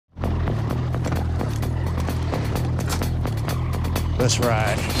Let's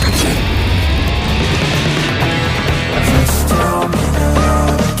ride. Just tell me that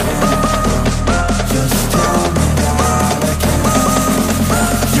I can. Just tell me that I can.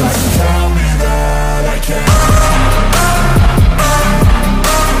 Just tell me that I can.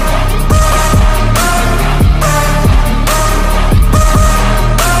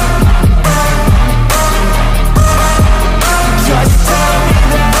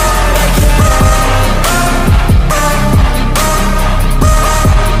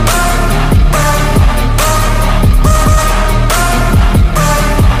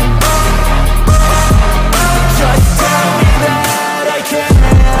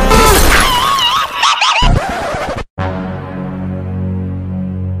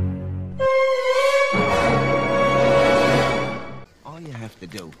 To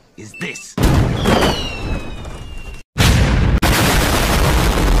do is this.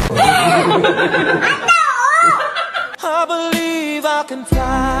 I believe I can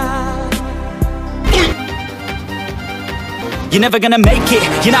fly. You're never gonna make it,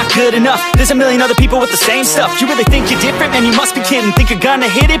 you're not good enough. There's a million other people with the same stuff. You really think you're different? Man, you must be kidding. Think you're gonna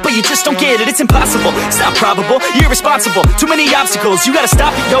hit it, but you just don't get it. It's impossible, it's not probable, you're irresponsible. Too many obstacles, you gotta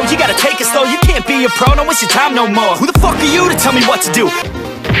stop it, yo. You gotta take it slow, you can't be a pro. Don't waste your time no more. Who the fuck are you to tell me what to do?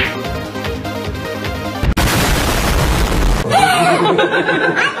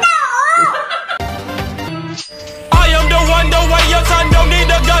 I am the one, the way your son don't need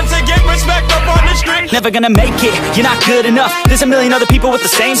a gun to get respect up on the street. Never gonna make it, you're not good enough. There's a million other people with the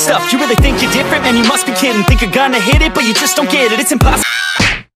same stuff. You really think you're different? Man, you must be kidding. Think you're gonna hit it, but you just don't get it. It's impossible.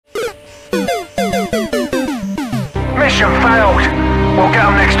 Mission failed. We'll get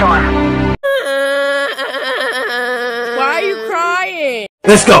them next time. Why are you crying?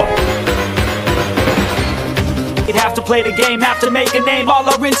 Let's go. You'd have to play the game, have to make a name. All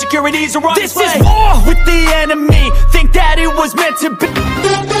our insecurities are on display. This is war with the enemy. Think that it was meant to be.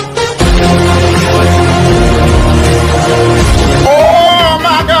 Oh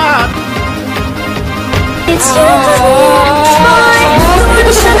my God! It's you, boy.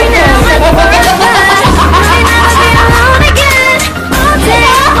 Show me now and forever. I never be alone again. All day,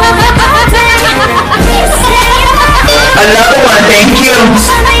 all day. Another one, thank you.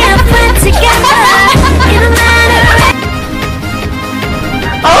 We have a plan together. In a matter of.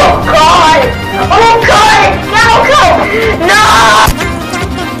 Oh God! Oh God! No, God! No!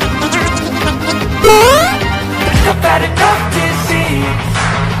 I've had enough disease.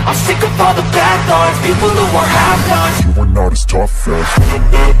 I'm sick of all the bad thoughts. People who are half-nots. You were not as tough as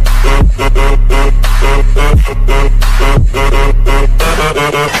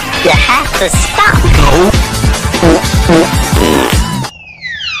You have to stop. No.